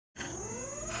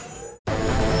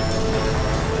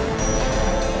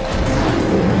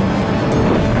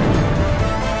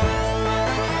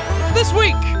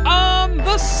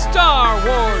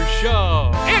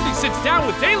sits down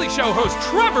with Daily Show host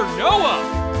Trevor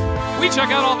Noah. We check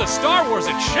out all the Star Wars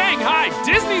at Shanghai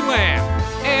Disneyland.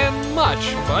 And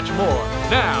much, much more.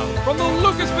 Now, from the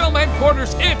Lucasfilm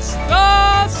headquarters, it's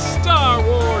the Star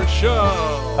Wars Show.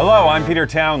 Hello, I'm Peter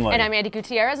Townley. And I'm Andi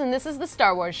Gutierrez, and this is the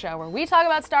Star Wars Show, where we talk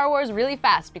about Star Wars really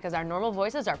fast because our normal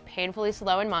voices are painfully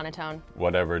slow and monotone.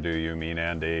 Whatever do you mean,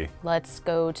 Andy? Let's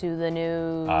go to the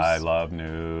news. I love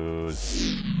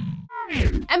news.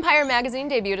 Empire Magazine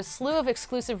debuted a slew of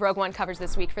exclusive Rogue One covers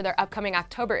this week for their upcoming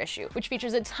October issue, which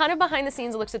features a ton of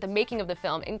behind-the-scenes looks at the making of the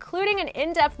film, including an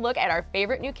in-depth look at our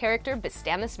favorite new character,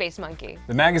 Bistan the Space Monkey.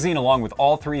 The magazine, along with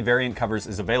all 3 variant covers,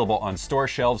 is available on store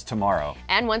shelves tomorrow.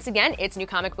 And once again, it's New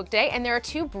Comic Book Day, and there are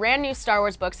 2 brand new Star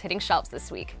Wars books hitting shelves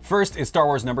this week. First is Star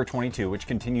Wars number 22, which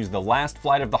continues the last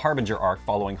flight of the Harbinger arc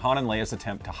following Han and Leia's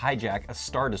attempt to hijack a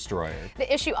Star Destroyer.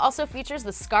 The issue also features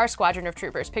the Scar Squadron of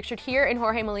Troopers, pictured here in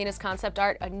Jorge Molina's concept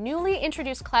art, a newly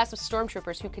introduced class of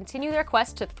stormtroopers who continue their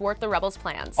quest to thwart the rebels'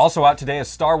 plans. Also out today is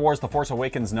Star Wars The Force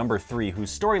Awakens number 3, whose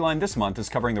storyline this month is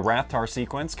covering the Rathtar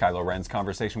sequence, Kylo Ren's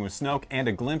conversation with Snoke, and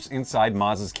a glimpse inside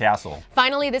Maz's castle.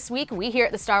 Finally this week, we here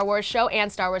at the Star Wars Show and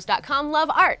StarWars.com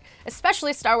love art,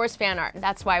 especially Star Wars fan art.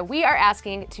 That's why we are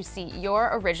asking to see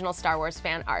your original Star Wars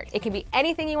fan art. It can be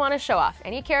anything you want to show off,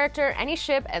 any character, any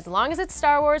ship, as long as it's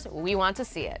Star Wars, we want to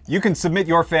see it. You can submit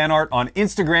your fan art on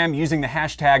Instagram using the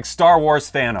hashtag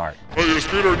StarWarsFanArt. Hi, it's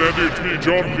Peter and Andy. It's me,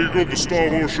 John Legal, the Star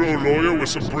Wars Show lawyer, with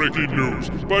some breaking news.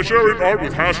 By sharing art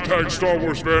with hashtag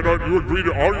StarWarsFanArt, you agree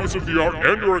to our use of the art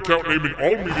and your account name in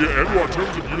all media and want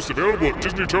terms of use available at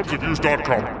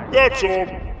DisneyTermsOfUse.com. That's all.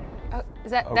 Oh,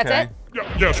 that's Okay. it?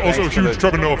 Yeah, yes, also huge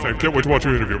Trevor Noah fan. Can't wait to watch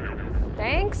your interview.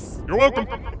 Thanks. You're welcome.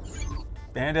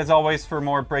 And as always, for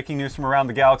more breaking news from around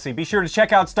the galaxy, be sure to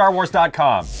check out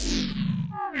StarWars.com.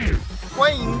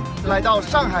 欢迎来到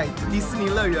上海迪士尼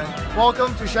乐园.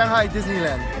 Welcome to Shanghai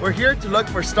Disneyland. We're here to look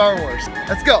for Star Wars.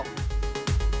 Let's go.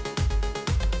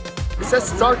 It says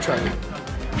Star Trek.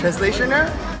 Translation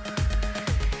error?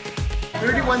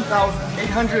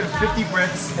 31,850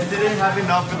 bricks and didn't have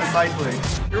enough for the side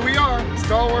plates. Here we are,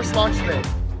 Star Wars launch bay.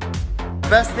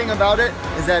 Best thing about it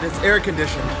is that it's air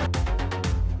conditioned.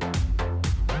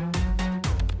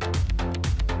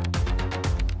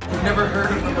 You've never heard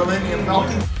of the Millennium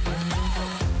Falcon?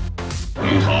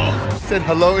 Said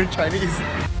hello in Chinese.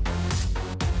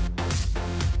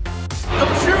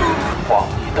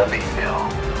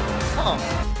 Oh.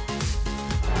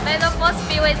 May the force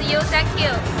be with you. Thank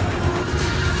you.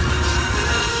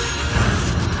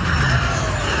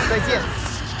 再见.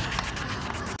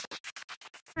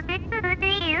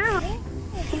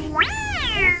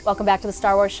 Welcome back to the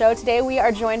Star Wars Show. Today we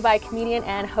are joined by comedian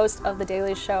and host of The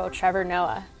Daily Show, Trevor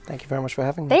Noah. Thank you very much for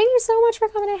having me. Thank you so much for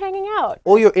coming and hanging out.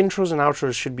 All your intros and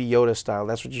outros should be Yoda style.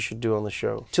 That's what you should do on the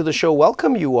show. To the show,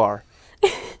 welcome you are.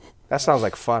 That sounds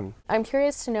like fun. I'm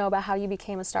curious to know about how you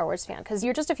became a Star Wars fan, because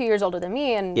you're just a few years older than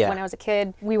me, and when I was a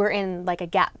kid, we were in like a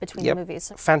gap between the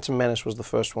movies. Phantom Menace was the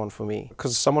first one for me,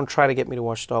 because someone tried to get me to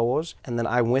watch Star Wars, and then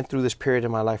I went through this period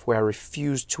in my life where I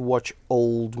refused to watch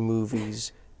old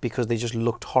movies because they just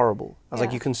looked horrible. I was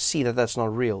like, you can see that that's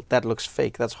not real. That looks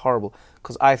fake. That's horrible.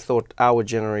 Because I thought our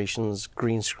generation's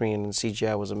green screen and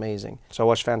CGI was amazing. So I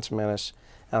watched Phantom Menace,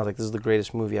 and I was like, this is the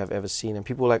greatest movie I've ever seen. And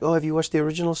people were like, oh, have you watched the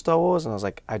original Star Wars? And I was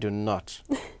like, I do not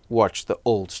watch the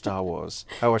old Star Wars.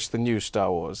 I watch the new Star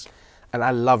Wars. And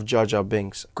I love Jar Jar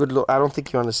Binks. Good Lord, I don't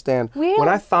think you understand. When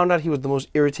I found out he was the most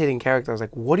irritating character, I was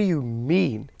like, what do you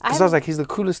mean? Because I was like, he's the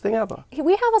coolest thing ever.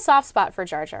 We have a soft spot for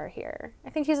Jar Jar here. I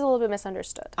think he's a little bit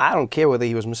misunderstood. I don't care whether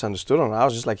he was misunderstood or not. I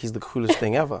was just like, he's the coolest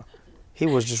thing ever. He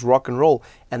was just rock and roll.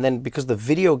 And then because the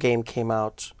video game came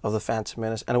out of The Phantom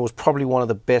Menace, and it was probably one of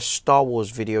the best Star Wars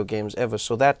video games ever,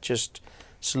 so that just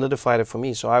solidified it for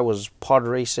me. So I was pod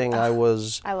racing, I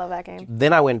love that game.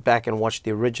 Then I went back and watched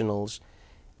the originals,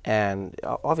 and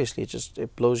obviously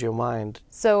it blows your mind.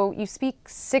 So you speak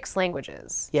 6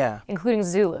 languages. Yeah. Including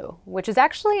Zulu, which is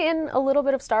actually in a little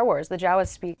bit of Star Wars. The Jawas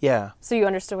speak. Yeah. So you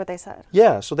understood what they said?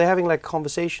 Yeah, so they're having like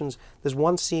conversations. There's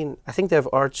one scene, I think they have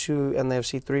R2 and they have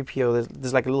C-3PO.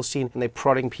 There's like a little scene and they're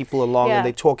prodding people along and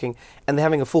they're talking and they're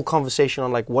having a full conversation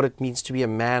on like what it means to be a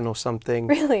man or something.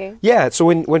 Really? Yeah, so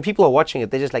when people are watching it,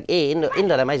 they're just like, hey, and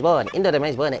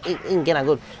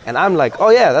I'm like, oh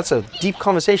yeah, that's a deep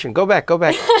conversation. Go back.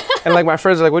 And like my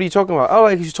friends are like, what are you talking about? Oh,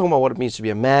 like, he's talking about what it means to be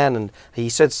a man, and he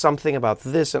said something about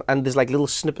this, and there's like little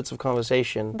snippets of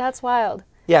conversation. That's wild.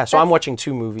 Yeah, so I'm watching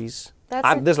 2 movies.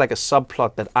 There's like a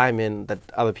subplot that I'm in that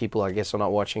other people, I guess, are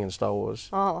not watching in Star Wars.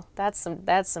 Oh, that's some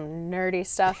nerdy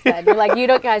stuff that you're like, you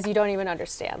don't even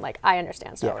understand. Like, I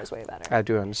understand Star Wars way better. I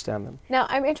do understand them. Now,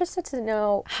 I'm interested to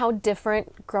know how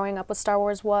different growing up with Star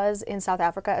Wars was in South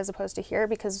Africa as opposed to here,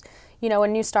 because, you know,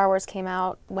 when new Star Wars came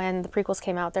out, when the prequels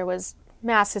came out, there was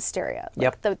mass hysteria.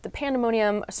 Like, the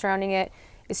pandemonium surrounding it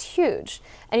is huge,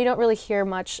 and you don't really hear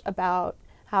much about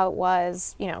how it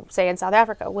was, you know, say in South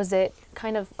Africa. Was it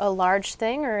kind of a large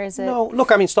thing, or is it? No,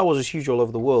 look, I mean, Star Wars is huge all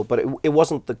over the world, but it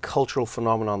wasn't the cultural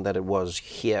phenomenon that it was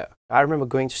here. I remember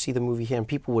going to see the movie here, and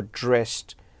people were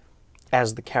dressed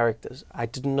as the characters. I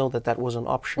didn't know that that was an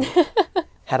option.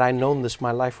 Had I known this,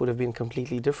 my life would have been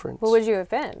completely different. What would you have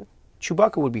been?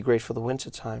 Chewbacca would be great for the winter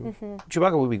time.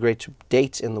 Chewbacca would be great to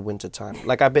date in the winter time.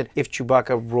 Like, I bet if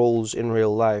Chewbacca rolls in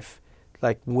real life,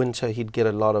 like winter, he'd get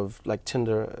a lot of like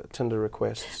Tinder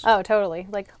requests. Oh, totally.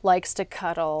 Like, likes to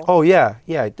cuddle. Oh yeah,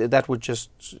 it would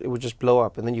just blow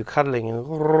up, and then you're cuddling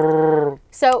and.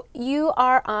 So you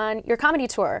are on your comedy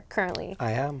tour currently.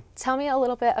 I am. Tell me a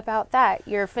little bit about that.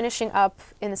 You're finishing up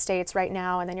in the States right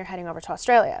now, and then you're heading over to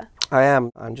Australia. I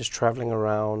am. I'm just traveling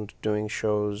around, doing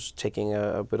shows, taking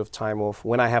a bit of time off.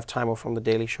 When I have time off from the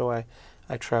Daily Show, I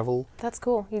travel. That's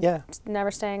cool. You're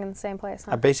never staying in the same place,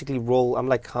 huh? I basically roll. I'm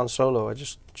like Han Solo. I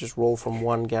just roll from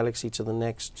one galaxy to the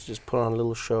next, just put on a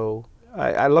little show.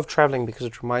 I love traveling because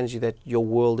it reminds you that your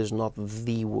world is not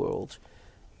the world,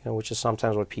 you know, which is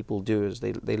sometimes what people do, is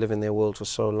they live in their world for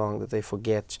so long that they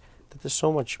forget that there's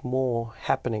so much more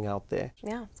happening out there.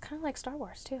 Yeah, it's kind of like Star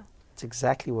Wars, too. It's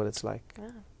exactly what it's like.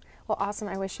 Yeah. Well, awesome.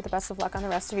 I wish you the best of luck on the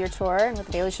rest of your tour. And with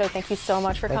the Daily Show, thank you so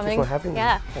much for coming. Thank you for having me.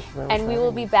 Yeah. Thank you very much. And we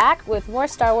will be back with more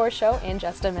Star Wars Show in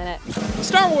just a minute. The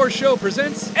Star Wars Show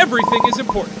presents Everything is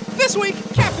Important. This week,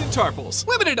 Captain Tarpals.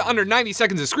 Limited to under 90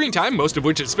 seconds of screen time, most of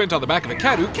which is spent on the back of a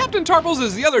Cadu, Captain Tarpals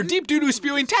is the other deep doo-doo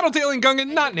spewing, tattletaling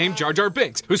Gungan not named Jar Jar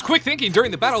Binks, whose quick thinking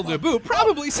during the Battle of Naboo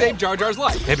probably saved Jar Jar's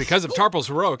life. And because of Tarpals'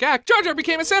 heroic act, Jar Jar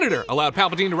became a senator, allowed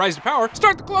Palpatine to rise to power,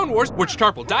 start the Clone Wars, which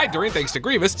Tarpal died during thanks to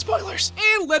Grievous, spoilers,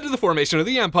 and led to the formation of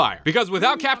the Empire. Because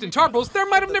without Captain Tarpals, there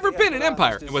might have never been an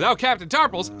Empire. And without Captain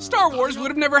Tarpals, Star Wars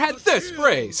would have never had this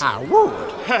phrase. I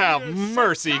would. Have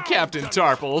mercy, Captain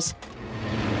Tarpals.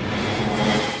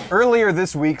 Earlier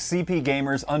this week, CP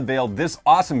Gamers unveiled this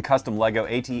awesome custom Lego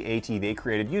AT-AT they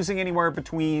created using anywhere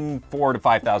between 4,000 to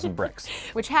 5,000 bricks.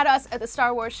 Which had us at the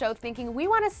Star Wars Show thinking we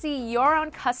want to see your own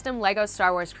custom Lego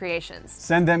Star Wars creations.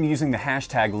 Send them using the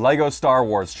hashtag Lego Star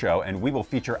Wars Show, and we will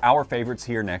feature our favorites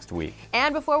here next week.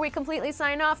 And before we completely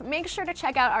sign off, make sure to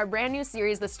check out our brand new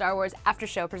series, The Star Wars After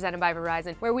Show, presented by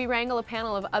Verizon, where we wrangle a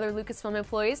panel of other Lucasfilm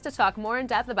employees to talk more in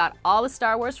depth about all the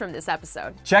Star Wars from this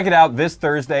episode. Check it out this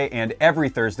Thursday and every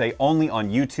Thursday only on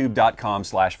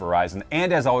youtube.com/Verizon.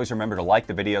 And as always, remember to like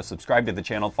the video, subscribe to the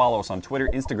channel, follow us on Twitter,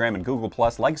 Instagram, and Google+,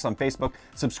 like us on Facebook,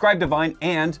 subscribe to Vine,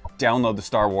 and download the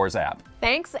Star Wars app.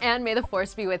 Thanks, and may the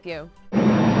Force be with you.